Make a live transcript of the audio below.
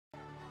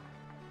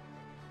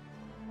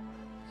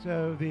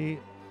So the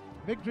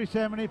victory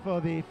ceremony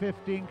for the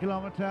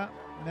 15-kilometer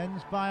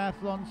men's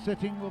biathlon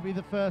sitting will be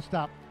the first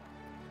up.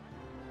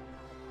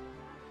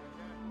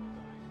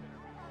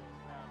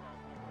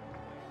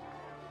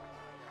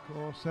 Of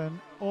course,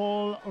 an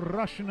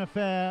all-Russian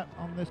affair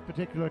on this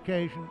particular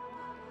occasion.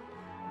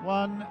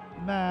 One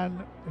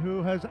man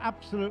who has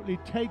absolutely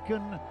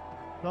taken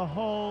the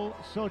whole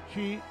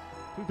Sochi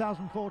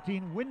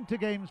 2014 Winter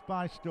Games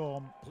by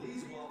storm.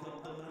 Please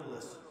welcome the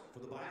medalists for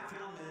the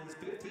biathlon men's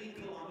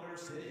 15-kilometer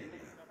sitting.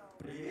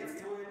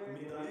 Приветствуем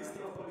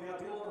медалистов по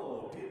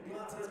биатлону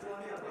 15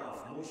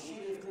 километров,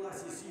 мужчины в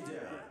классе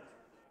сидя.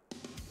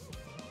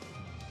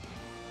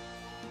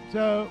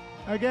 So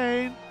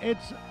again,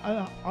 it's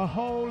a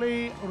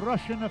wholly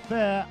Russian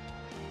affair.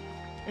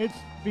 It's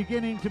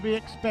beginning to be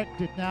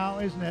expected now,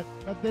 isn't it?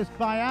 At this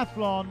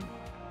biathlon,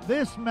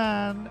 this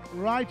man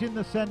right in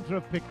the center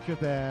of picture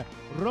there,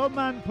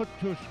 Roman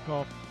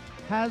PETUSHKOV,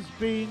 has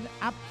been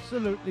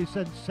absolutely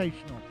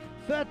sensational.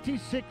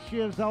 36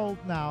 years old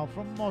now,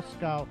 from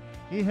Moscow.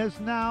 He has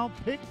now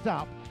picked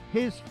up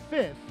his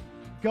 5th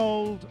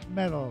gold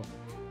medal.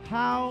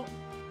 How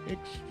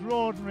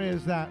extraordinary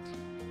is that?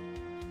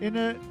 In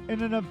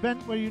an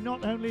event where you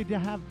not only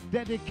have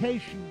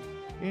dedication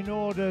in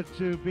order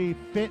to be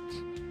fit,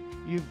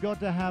 you've got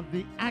to have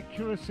the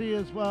accuracy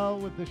as well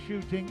with the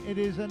shooting. It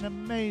is an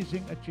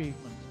amazing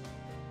achievement.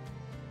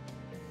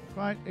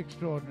 Quite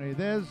extraordinary.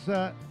 There's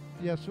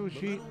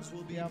Yasushi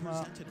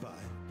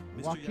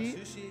Yamawaki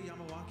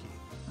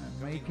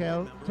and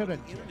Mikhail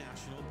Terentiev.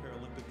 International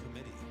Paralympic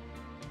Committee,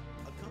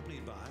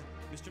 accompanied by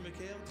Mr.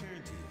 Mikhail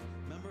Terentiev,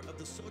 member of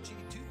the Sochi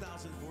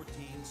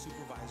 2014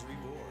 Supervisory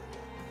Board.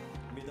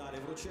 Медали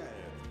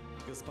вручает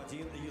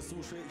господин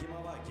Ясуши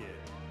Ямаваки,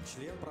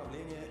 член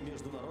правления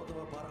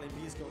Международного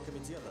паралимпийского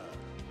комитета,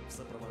 в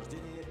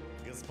сопровождении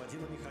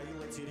господина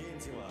Михаила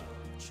Терентьева,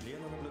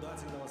 члена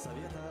наблюдательного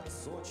совета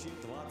Сочи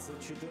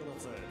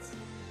 2014.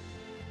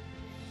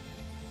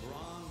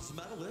 Bronze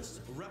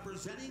medalist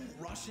representing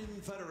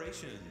Russian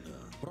Federation.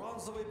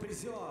 Бронзовый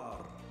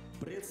призер,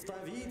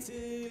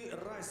 представитель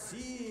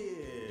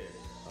России,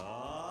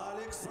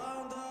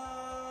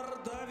 Aleksandr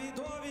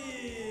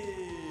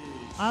Davidovich.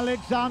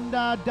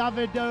 Aleksandr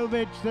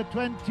Davidovich, the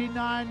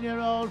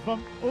 29-year-old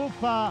from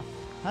Ufa,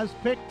 has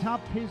picked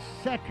up his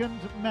 2nd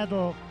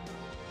medal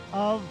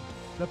of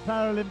the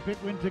Paralympic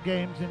Winter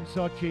Games in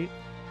Sochi.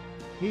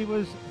 He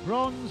was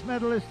bronze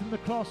medalist in the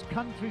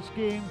cross-country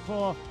skiing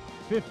for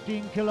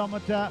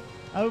 15-kilometer.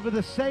 Over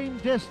the same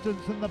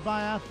distance in the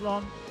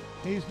biathlon,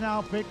 he's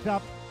now picked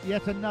up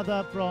yet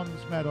another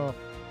bronze medal.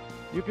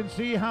 You can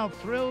see how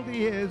thrilled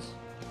he is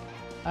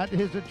at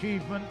his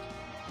achievement.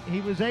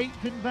 He was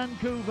 8th in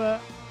Vancouver,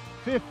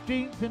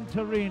 15th in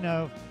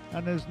Torino,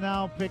 and has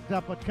now picked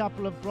up a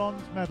couple of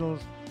bronze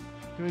medals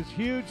to his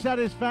huge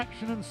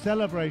satisfaction and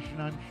celebration,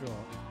 I'm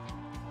sure.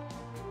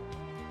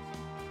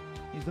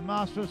 He's the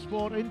Master of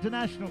Sport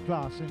International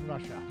class in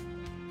Russia.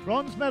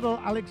 Bronze medal,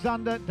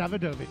 Aleksandr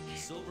Davidovich.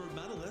 Silver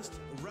medalist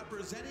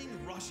representing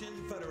Russian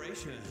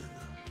Federation.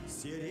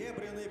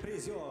 Серебряный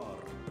призер,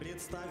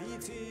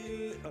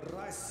 представитель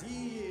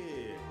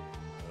России,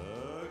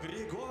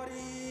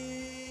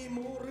 Grigory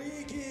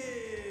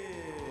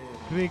MURYGIN.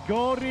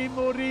 Grigory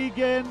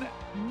MURYGIN,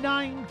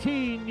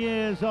 19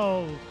 years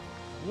old.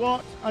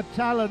 What a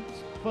talent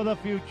for the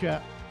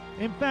future.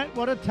 In fact,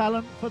 what a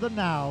talent for the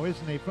now,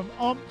 isn't he? From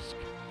Omsk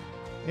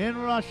in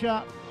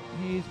Russia,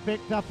 he's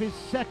picked up his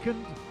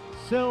 2nd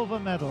silver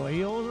medal.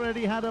 He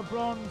already had a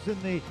bronze in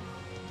the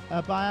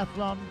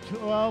biathlon,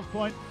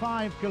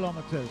 12.5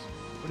 kilometers,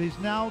 but he's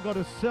now got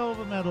a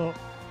silver medal,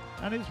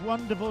 and it's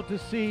wonderful to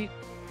see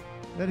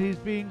that he's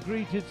being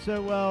greeted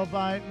so well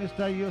by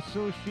Mr.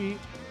 Yasushi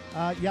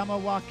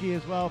Yamawaki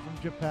as well from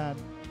Japan.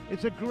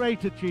 It's a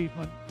great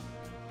achievement,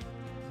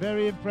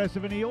 very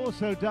impressive, and he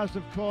also does,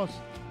 of course,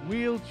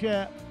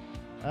 wheelchair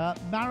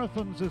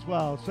marathons as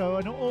well, so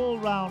an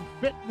all-round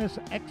fitness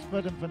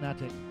expert and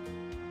fanatic.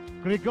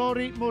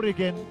 Grigory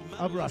MURYGIN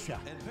of Russia.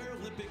 And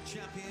Paralympic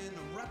champion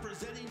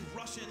representing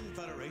Russian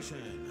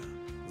Federation.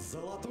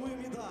 Золотую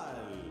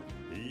медаль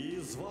и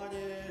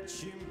звание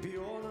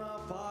чемпиона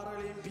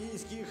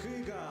Паралимпийских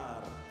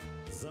игр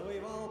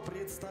завоевал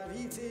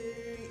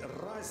представитель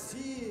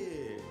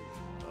России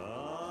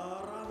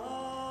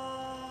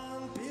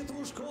Роман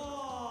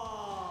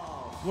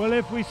PETUSHKOV. Well,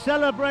 if we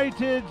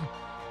celebrated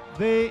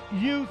the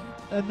youth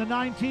and the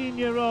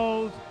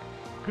 19-year-old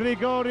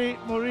Grigory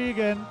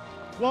MURYGIN,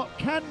 what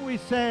can we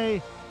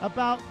say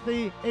about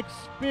the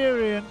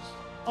experienced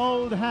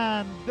old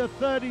hand, the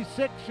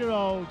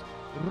 36-year-old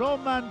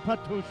Roman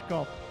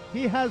PETUSHKOV?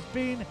 He has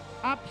been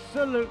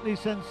absolutely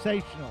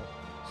sensational,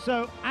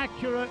 so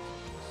accurate,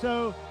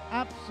 so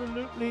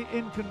absolutely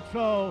in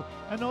control,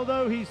 and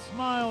although he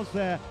smiles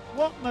there,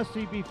 what must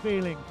he be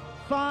feeling?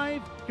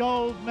 5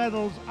 gold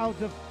medals out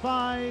of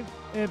 5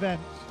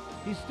 events.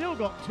 He's still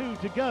got 2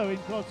 to go in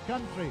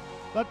cross-country,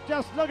 but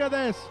just look at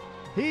this.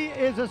 He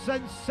is a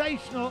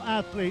sensational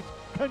athlete.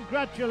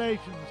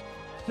 Congratulations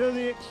to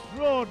the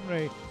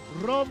extraordinary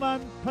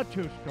Roman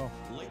PETUSHKOV.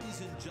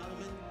 Ladies and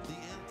gentlemen, the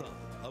anthem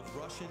of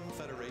Russia. Russian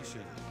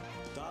Federation.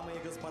 Дамы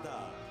и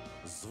господа,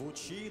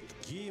 звучит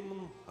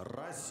гимн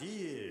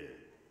России.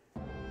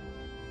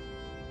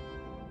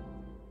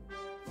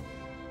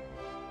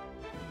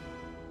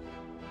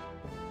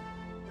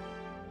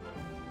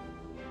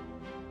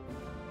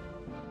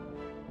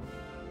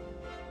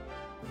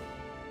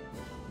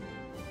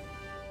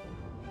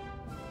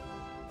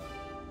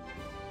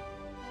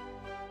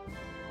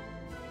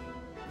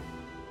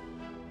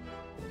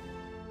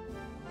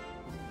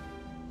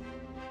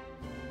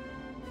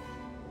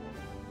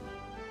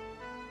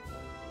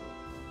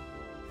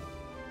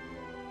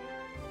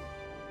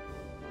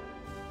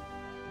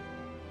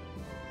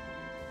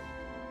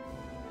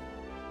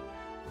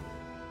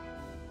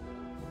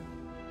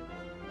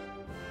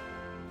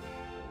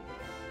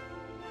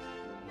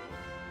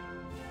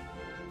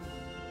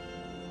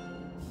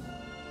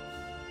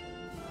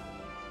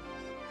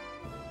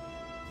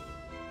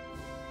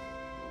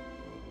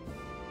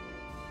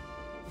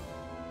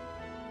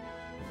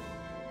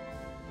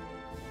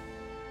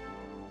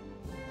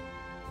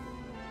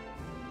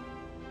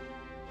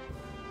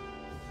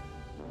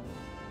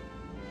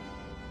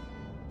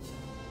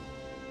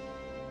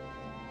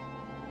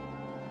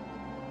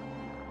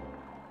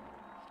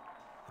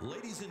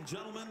 Ladies and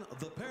gentlemen,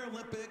 the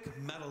Paralympic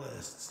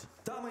medalists.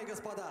 Дамы и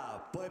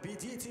господа,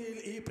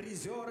 победитель и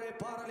призеры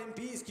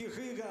Паралимпийских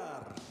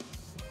игр.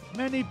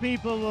 Many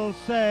people will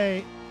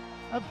say,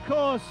 of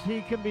course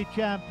he can be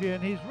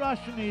champion. He's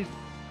Russian,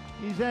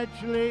 he's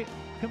actually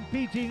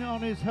competing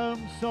on his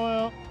home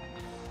soil,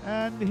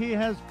 and he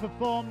has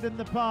performed in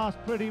the past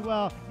pretty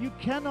well. You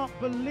cannot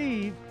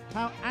believe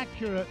how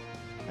accurate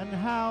and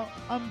how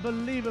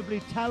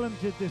unbelievably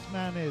talented this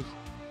man is.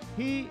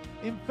 He,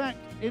 in fact,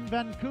 in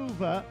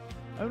Vancouver,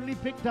 only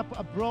picked up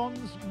a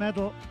bronze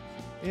medal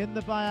in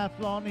the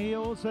biathlon. He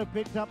also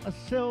picked up a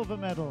silver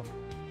medal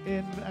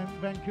in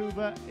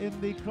Vancouver in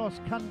the cross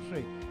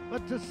country.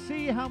 But to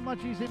see how much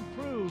he's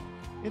improved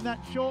in that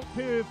short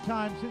period of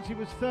time since he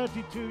was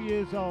 32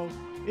 years old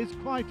is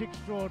quite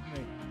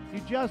extraordinary.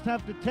 You just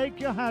have to take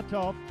your hat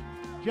off,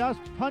 just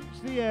punch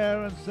the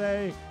air and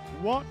say,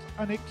 what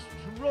an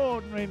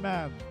extraordinary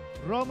man.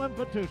 Roman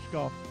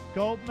PETUSHKOV,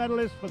 gold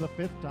medalist for the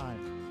 5th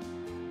time.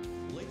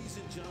 Ladies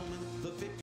and gentlemen,